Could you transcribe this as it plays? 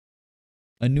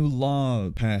a new law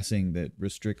passing that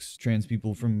restricts trans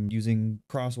people from using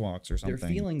crosswalks or something. Their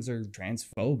feelings are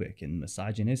transphobic and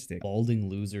misogynistic, balding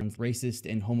loser,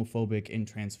 racist and homophobic and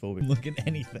transphobic. Look at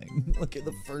anything. Look at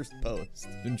the first post.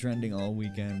 It's been trending all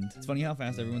weekend. It's funny how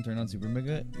fast everyone turned on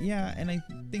SuperMega. Yeah, and I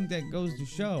think that goes to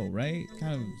show, right?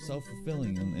 Kind of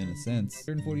self-fulfilling in a sense.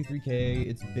 143K,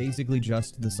 it's basically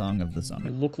just the song of the summer.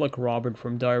 You look like Robert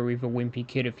from Diary of a Wimpy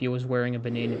Kid if he was wearing a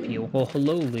banana peel. Well,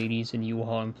 hello ladies and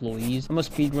U-Haul employees. I'm a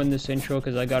speedrun this intro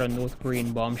because I got a North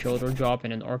Korean bomb shelter job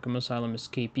and an Arkham Asylum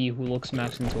escapee who looks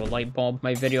smacks into a light bulb.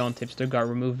 My video on Tipster got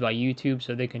removed by YouTube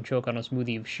so they can choke on a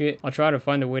smoothie of shit. I'll try to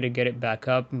find a way to get it back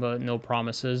up, but no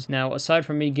promises. Now, aside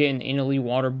from me getting anally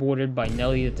waterboarded by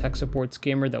Nelly, the tech support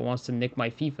scammer that wants to nick my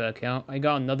FIFA account, I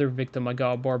got another victim I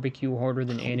got a barbecue harder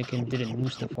than Anakin did in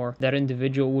Mustafar. That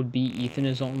individual would be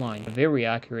EthanIsOnline. A very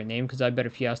accurate name, because I bet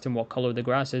if you asked him what color the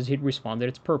grass is, he'd respond that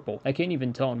it's purple. I can't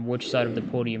even tell on which side of the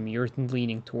podium you're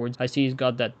leaning towards. I see he's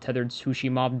got that tethered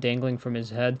sushi mob dangling from his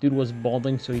head. Dude was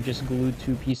balding, so he just glued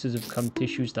 2 pieces of cum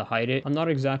tissues to hide it. I'm not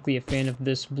exactly a fan of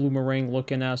this bloomerang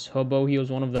looking ass hobo. He was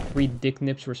one of the 3 dick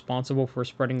nips responsible for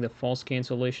spreading the false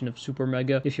cancellation of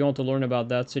SuperMega. If you want to learn about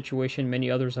that situation, many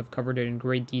others have covered it in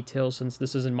great detail since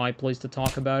this isn't my place to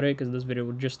talk about it, because this video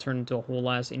would just turn into a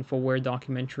whole ass Infoware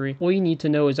documentary. All you need to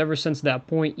know is ever since that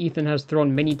point, Ethan has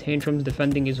thrown many tantrums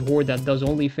defending his whore that does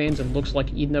OnlyFans and looks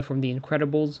like Edna from The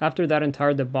Incredibles. After that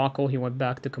entire debacle, he went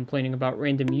back to complaining about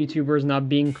random YouTubers not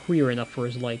being queer enough for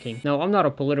his liking. Now, I'm not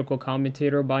a political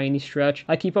commentator by any stretch.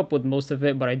 I keep up with most of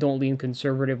it, but I don't lean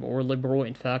conservative or liberal.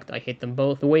 In fact, I hate them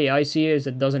both. The way I see it is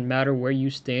it doesn't matter where you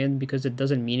stand because it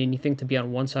doesn't mean anything to be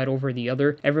on one side over the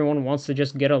other. Everyone wants to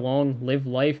just get along, live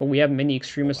life, but we have many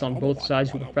extremists on both sides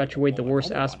who perpetuate the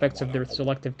worst aspects of their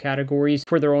selective categories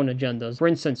for their own agendas. For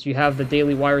instance, you have the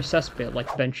Daily Wire cesspit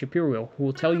like Ben Shapiro, who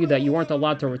will tell you that you aren't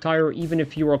allowed to retire even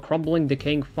if you're a crumbling,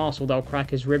 decaying fossil that'll crack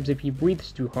his ribs if he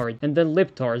breathes too hard. And then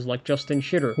libtards like Justin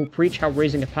Shitter, who preach how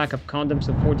raising a pack of condoms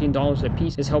to $14 a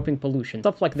piece is helping pollution.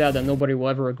 Stuff like that nobody will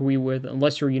ever agree with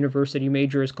unless your university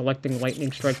major is collecting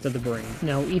lightning strikes to the brain.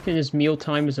 Now, Ethan is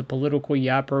mealtime is a political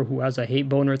yapper who has a hate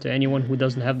boner to anyone who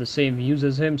doesn't have the same views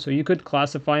as him, so you could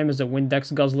classify him as a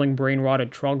Windex-guzzling,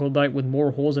 brain-rotted troglodyte with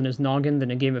more holes in his noggin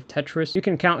than a game of Tetris. You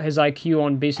can count his IQ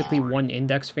on basically one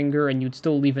index finger, and you'd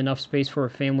still leave enough space for a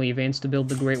family of ants to build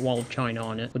the Great Wall of China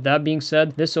on it. With that being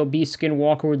said, this obese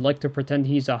skinwalker would like to pretend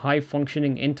he's a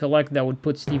high-functioning intellect that would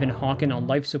put Stephen Hawking on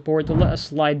life support to let us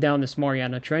slide down this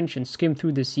Mariana Trench and skim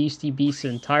through this yeasty beast's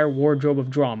entire wardrobe of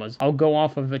dramas. I'll go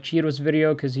off of Acheeto's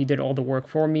video because he did all the work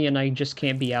for me, and I just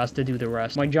can't be asked to do the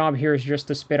rest. My job here is just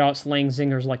to spit out slang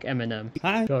zingers like Eminem.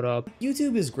 Hi. Shut up.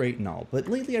 YouTube is great and all, but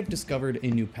lately I've discovered a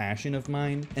new passion of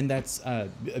mine, and that's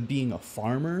being a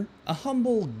farmer. A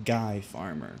humble guy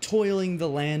farmer, toiling the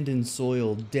land and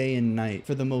soil day and night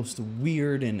for the most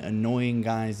weird and annoying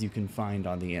guys you can find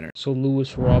on the internet. So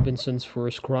Lewis Robinson's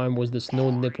first crime was this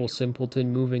no-nipple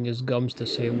simpleton moving his gums to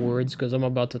say words, because I'm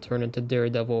about to turn into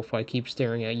Daredevil if I keep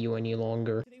staring at you any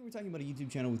longer. Today we're talking about a YouTube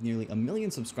channel with nearly 1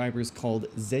 million subscribers called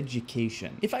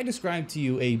Zeducation. If I described to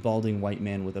you a balding white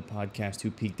man with a podcast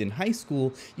who peaked in high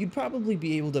school, you'd probably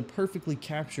be able to perfectly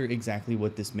capture exactly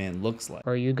what this man looks like.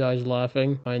 Are you guys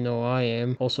laughing? I know I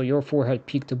am. Also, your forehead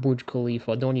peaked to Burj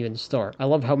Khalifa. Don't even start. I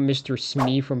love how Mr.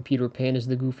 Smee from Peter Pan is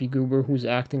the goofy goober who's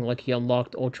acting like he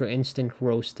unlocked Ultra Instant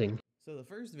Roasting. So the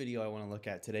first video I want to look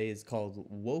at today is called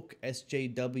Woke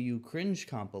SJW Cringe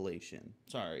Compilation.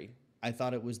 Sorry, I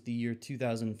thought it was the year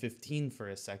 2015 for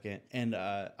a second, and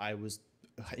I was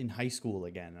in high school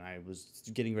again, and I was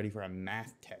getting ready for a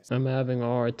math test. I'm having a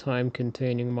hard time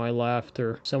containing my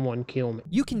laughter. Someone kill me.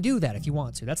 You can do that if you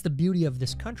want to. That's the beauty of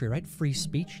this country, right? Free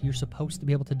speech. You're supposed to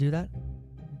be able to do that.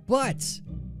 But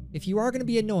if you are going to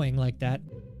be annoying like that,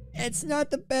 it's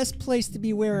not the best place to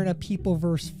be wearing a People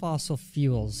vs. Fossil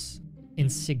Fuels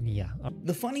insignia.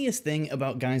 The funniest thing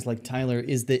about guys like Tyler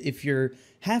is that if you're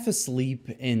half asleep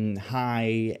and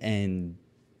high and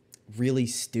really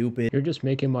stupid, you're just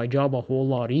making my job a whole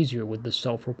lot easier with the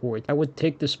self-report. I would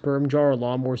take the sperm jar a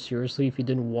lot more seriously if you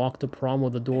didn't walk to prom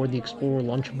with the Dora the Explorer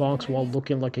lunchbox while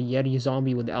looking like a Yeti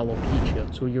zombie with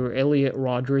alopecia. So your Elliot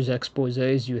Rodgers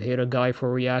exposés, you hate a guy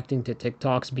for reacting to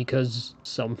TikToks because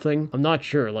something? I'm not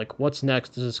sure, like what's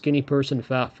next? Is a skinny person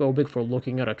fat phobic for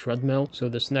looking at a treadmill? So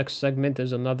this next segment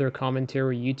is another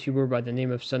commentary YouTuber by the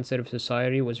name of Sensitive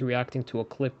Society was reacting to a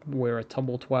clip where a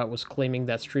tumble twat was claiming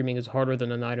that streaming is harder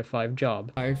than a 9 to 5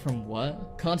 job. Fired from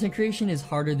what? Content creation is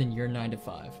harder than your 9 to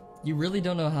 5. You really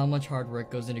don't know how much hard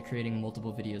work goes into creating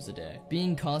multiple videos a day.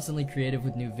 Being constantly creative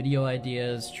with new video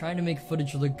ideas, trying to make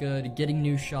footage look good, getting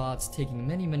new shots, taking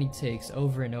many takes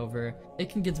over and over, it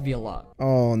can get to be a lot.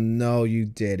 Oh no, you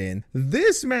didn't.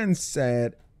 This man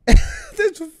said,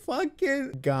 this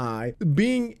fucking guy,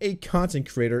 being a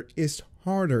content creator is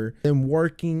harder than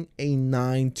working a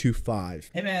 9 to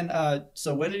 5. Hey man,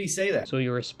 so when did he say that? So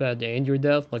you're a sped and you're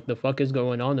deaf? Like the fuck is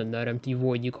going on in that empty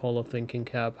void you call a thinking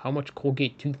cap? How much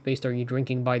Colgate toothpaste are you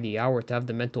drinking by the hour to have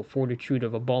the mental fortitude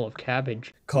of a ball of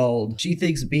cabbage? Called "She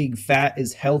Thinks Being Fat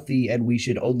is Healthy and We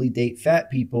Should Only Date Fat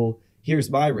People."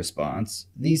 Here's my response.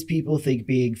 These people think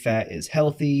being fat is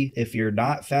healthy. If you're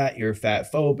not fat, you're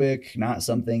fat phobic, not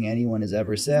something anyone has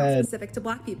ever said. Specific to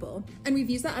Black people. And we've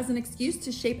used that as an excuse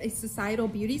to shape a societal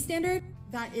beauty standard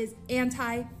that is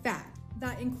anti-fat.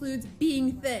 That includes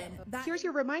being thin. Here's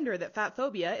your reminder that fat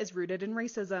phobia is rooted in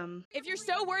racism. If you're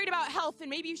so worried about health,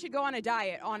 then maybe you should go on a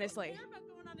diet, honestly. I care about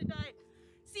going on a diet.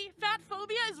 See, fat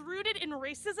phobia is rooted in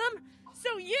racism,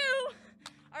 so you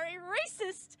are a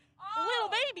racist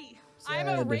little baby. I'm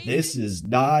a racist. This is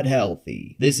not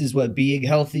healthy. This is what being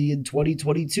healthy in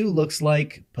 2022 looks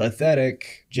like.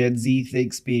 Pathetic. Gen Z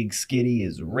thinks being skinny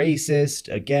is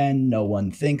racist. Again, no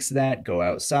one thinks that. Go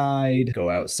outside.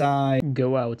 Go outside.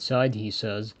 Go outside, he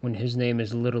says, when his name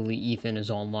is literally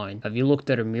EthanIsOnline. Have you looked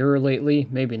at a mirror lately?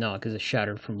 Maybe not, because it's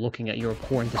shattered from looking at your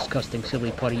poor and disgusting silly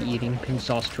putty eating, pink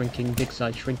sauce drinking, dick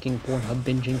size shrinking, Pornhub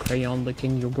binging, crayon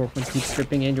licking, your girlfriend keeps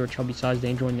stripping, and your chubby sized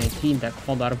Android 19 that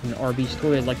crawled out of an Arby's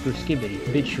toilet like your skibbity.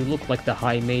 Bitch, you look like the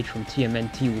high mage from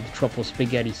TMNT with truffle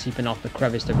spaghetti seeping off the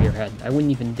crevice of your head. I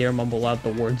wouldn't even dare mumble out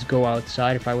the words "go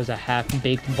outside" if I was a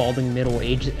half-baked, balding,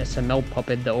 middle-aged SML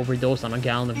puppet that overdosed on a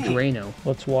gallon of Drano.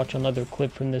 Let's watch another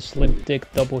clip from this slim,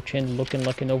 thick, double-chinned, looking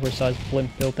like an oversized,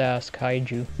 blimp-built ass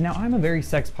kaiju. Now, I'm a very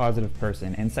sex-positive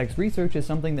person, and sex research is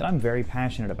something that I'm very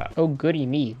passionate about. Oh goody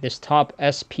me, this top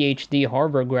S.Ph.D.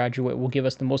 Harvard graduate will give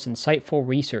us the most insightful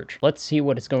research. Let's see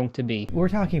what it's going to be. We're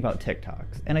talking about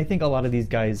TikToks, and I think a lot of these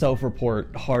guys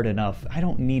self-report hard enough. I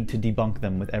don't need to debunk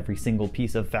them with every single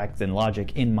piece of facts and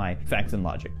logic in my facts and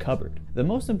logic cupboard. The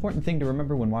most important thing to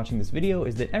remember when watching this video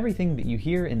is that everything that you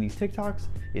hear in these TikToks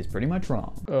is pretty much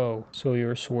wrong. Oh, so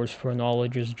your source for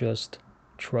knowledge is just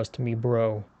trust me,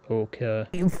 bro. Okay.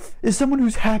 Is someone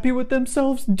who's happy with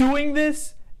themselves doing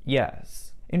this?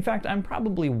 Yes. In fact, I'm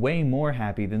probably way more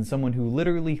happy than someone who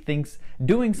literally thinks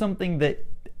doing something that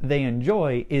they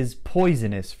enjoy is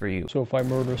poisonous for you. So if I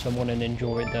murder someone and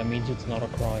enjoy it, that means it's not a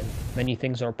crime. Many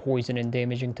things are poison and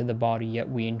damaging to the body, yet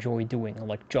we enjoy doing,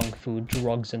 like junk food,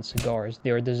 drugs, and cigars.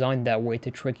 They are designed that way to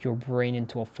trick your brain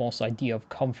into a false idea of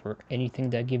comfort.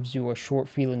 Anything that gives you a short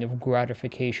feeling of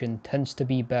gratification tends to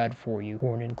be bad for you,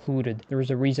 porn included. There is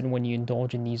a reason when you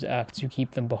indulge in these acts, you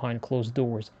keep them behind closed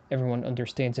doors. Everyone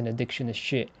understands an addiction is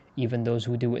shit, even those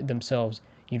who do it themselves.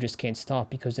 You just can't stop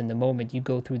because in the moment you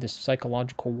go through this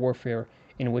psychological warfare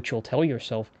in which you'll tell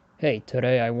yourself, hey,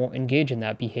 today I won't engage in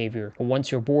that behavior. But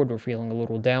once you're bored or feeling a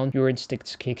little down, your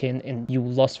instincts kick in and you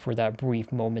lust for that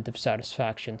brief moment of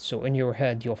satisfaction. So in your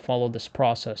head, you'll follow this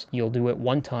process. You'll do it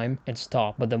one time and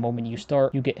stop. But the moment you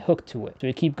start, you get hooked to it. So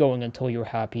you keep going until you're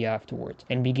happy afterwards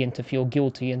and begin to feel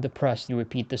guilty and depressed. You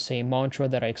repeat the same mantra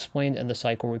that I explained and the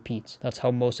cycle repeats. That's how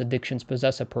most addictions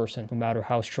possess a person, no matter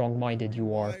how strong-minded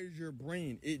you are. Your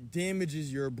brain, it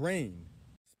damages your brain,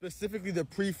 specifically the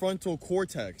prefrontal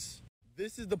cortex.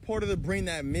 This is the part of the brain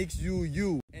that makes you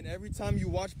you. And every time you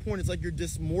watch porn, it's like you're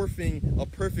dysmorphing a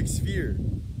perfect sphere.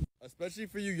 Especially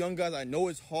for you young guys, I know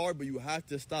it's hard, but you have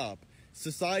to stop.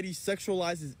 Society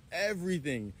sexualizes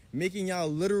everything, making y'all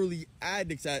literally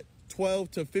addicts at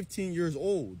 12 to 15 years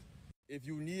old. If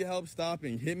you need help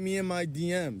stopping, hit me in my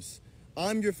DMs.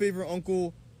 I'm your favorite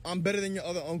uncle. I'm better than your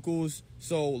other uncles,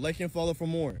 so like and follow for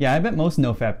more. Yeah, I bet most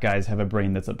NoFap guys have a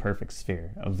brain that's a perfect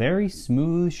sphere. A very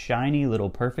smooth, shiny little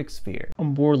perfect sphere.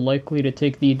 I'm more likely to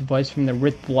take the advice from the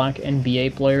ripped black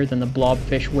NBA player than the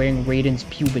blobfish wearing Raiden's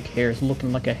pubic hairs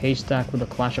looking like a haystack with a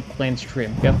Clash of Clans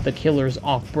trim. Jeff the Killer's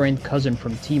off-brand cousin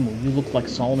from Temu. You look like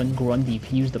Solomon Grundy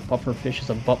if you used a pufferfish as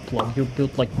a butt plug. You're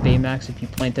built like Baymax if you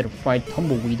planted a fried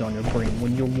tumbleweed on your brain.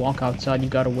 When you walk outside, you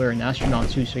gotta wear an astronaut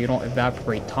suit so you don't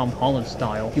evaporate Tom Holland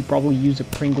style. You probably use a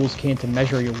Pringles can to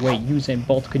measure your weight. Usain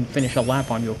Bolt couldn't finish a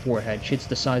lap on your forehead. Shit's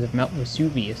the size of Mount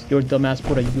Vesuvius. Your dumbass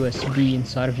put a USB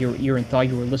inside of your ear and thought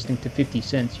you were listening to 50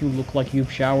 Cent. You look like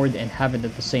you've showered and haven't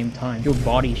at the same time. Your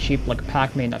body is shaped like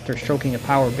Pac-Man after stroking a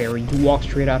power berry. You walk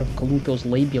straight out of Kalutho's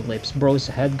labia lips. Bro's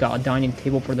head got a dining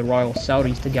table for the royal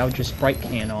Saudis to gouge a Sprite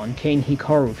can on. Kane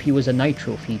Hikaru if he was a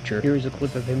Nitro feature. Here's a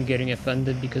clip of him getting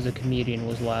offended because a comedian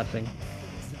was laughing.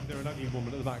 There are an ugly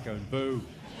woman at the back going, boo.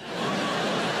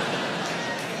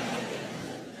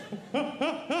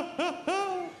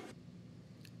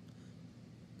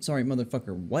 Sorry,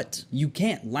 motherfucker, what? You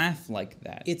can't laugh like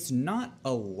that. It's not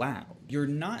allowed. You're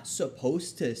not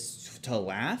supposed to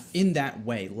laugh in that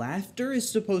way. Laughter is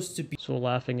supposed to be— So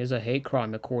laughing is a hate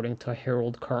crime according to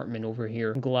Harold Cartman over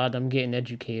here. I'm glad I'm getting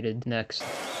educated. Next.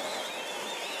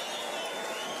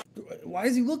 Why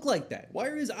does he look like that? Why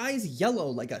are his eyes yellow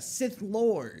like a Sith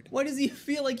Lord? Why does he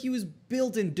feel like he was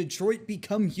built in Detroit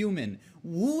Become Human?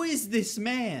 Who is this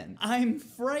man? I'm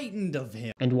frightened of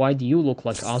him. And why do you look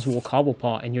like Oswald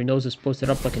Cobblepot and your nose is posted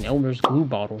up like an Elmer's glue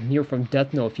bottle? Near from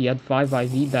death note if you had 5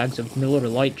 IV bags of Miller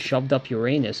Lite shoved up your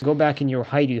anus. Go back in your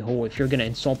hidey hole if you're gonna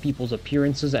insult people's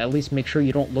appearances, at least make sure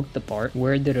you don't look the part.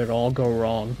 Where did it all go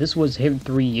wrong? This was him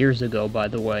 3 years ago, by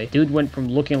the way. Dude went from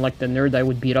looking like the nerd I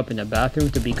would beat up in a bathroom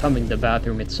to becoming the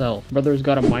bathroom itself. Brother's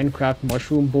got a Minecraft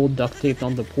mushroom bowl duct taped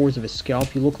on the pores of his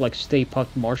scalp. You look like Stay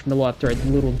Puft Marshmallow after a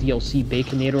little DLC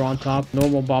Baconator on top.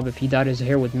 Normal Bob if he dyed his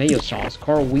hair with mayo sauce.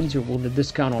 Carl Weezer with a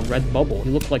discount on Redbubble.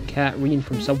 You look like Kat Reen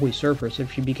from Subway Surfers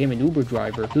if she became an Uber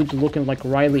driver. Dude's looking like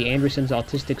Riley Anderson's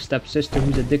autistic stepsister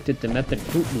who's addicted to meth and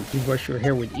Fruit Loops. You brush your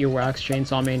hair with earwax.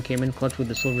 Chainsaw Man came in clutch with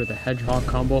the Silver the Hedgehog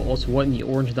combo. Also, what in the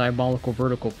orange diabolical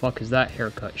vertical fuck is that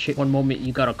haircut? Shit, one moment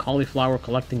you got a cauliflower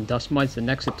collecting dust mites, the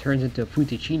next it turns into a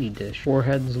fettuccine dish.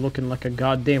 Forehead's looking like a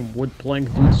goddamn wood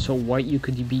plank. Dude so white you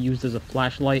could be used as a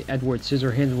flashlight. Edward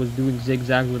Scissorhands was doing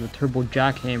zigzags with a turbo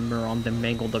jackhammer on them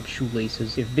mangled up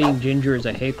shoelaces. If being ginger is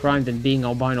a hate crime, then being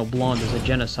albino blonde is a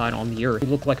genocide on the earth. You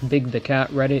look like Big the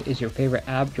Cat. Reddit is your favorite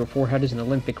app. Your forehead is an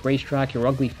Olympic racetrack. Your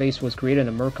ugly face was created in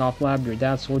a Murkoff lab. Your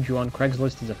dad sold you on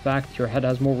Craigslist is a fact. Your head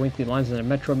has more wrinkly lines than a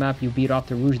Metro map. You beat off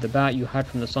the Rouge the Bat. You hide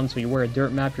from the sun so you wear a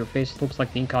dirt map. Your face looks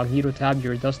like the incognito tab.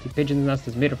 Your dusty pigeon's nest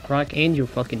is made of crack. And you're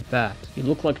fucking fat. You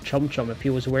look like Chum Chum if he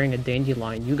was wearing a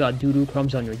dandelion. You got doo-doo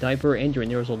crumbs on your diaper and your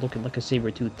nails are looking like a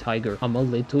saber-toothed tiger. I'm a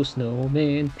little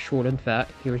snowman, short and fat.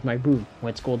 Here's my broom.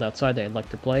 When it's cold outside I'd like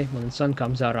to play. When the sun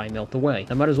comes out I melt away.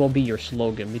 That might as well be your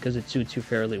slogan because it suits you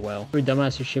fairly well. Your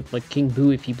dumbass is shaped like King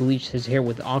Boo if he bleached his hair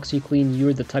with OxyClean.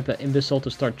 You're the type of imbecile to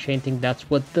start chanting that's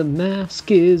what the mask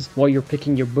is while you're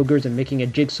picking your boogers and making a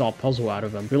jigsaw puzzle out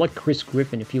of them. You're like Chris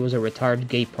Griffin if he was a retired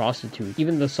gay prostitute.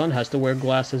 Even the sun has to wear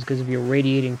glasses because of your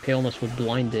radiating paleness would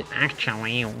blind it.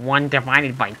 Actually, 1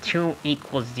 divided by 2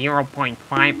 equals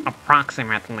 0.5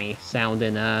 approximately.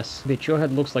 Sounding ass. Bitch, your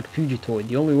head looks like Fugitoid.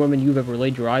 The only woman you've ever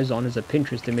laid your eyes on is a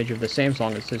Pinterest image of the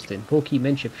Samsung assistant. Pokey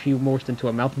Minch if she morphed into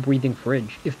a mouth-breathing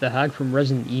fridge. If the hag from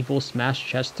Resident Evil smashed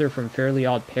Chester from Fairly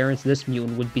Odd Parents, this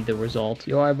mutant would be the result.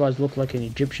 Your eyebrows look like an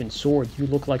Egyptian sword. You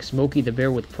look like Smokey the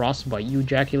Bear with frostbite. You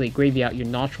ejaculate gravy out your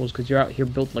nostrils because you're out here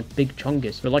built like Big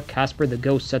Chungus. You're like Casper the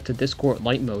Ghost set to Discord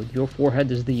light mode. Your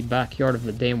forehead is the backyard of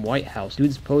the damn White House.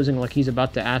 Dude's posing like he's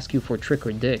about to ask you for trick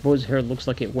or dick. Bo's hair looks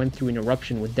like it went through an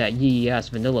eruption with that yee-ass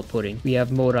vanilla pudding. We have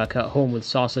Modak at home with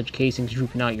sausage casings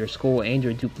drooping out your skull, and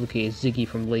your duplicate is Ziggy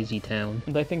from Lazy Town.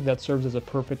 And I think that serves as a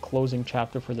perfect closing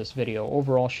chapter for this video.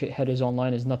 Overall, Shithead Is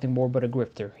Online is nothing more but a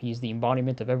grifter. He's the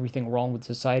embodiment of everything wrong with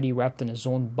society wrapped in his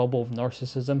own bubble of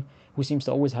narcissism, who seems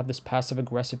to always have this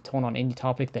passive-aggressive tone on any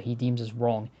topic that he deems as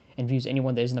wrong, and views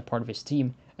anyone that isn't a part of his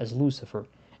team as Lucifer.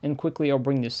 And quickly I'll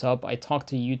bring this up. I talked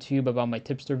to YouTube about my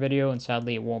tipster video, and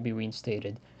sadly it won't be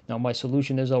reinstated. Now my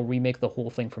solution is I'll remake the whole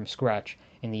thing from scratch,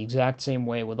 in the exact same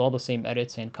way with all the same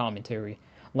edits and commentary,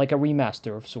 like a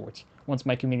remaster of sorts, once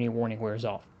my community warning wears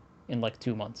off, in like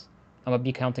 2 months. I'm gonna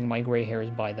be counting my gray hairs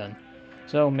by then.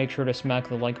 So make sure to smack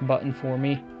the like button for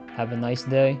me, have a nice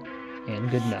day, and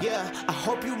good night. Yeah, I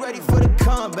hope you're ready for the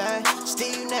comeback.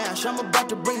 Steve Nash, I'm about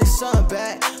to bring the sun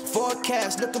back.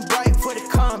 Forecast looking bright for the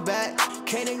comeback.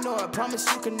 Can't ignore it,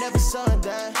 promise you can never sun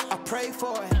that. I pray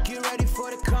for it, get ready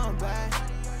for the comeback.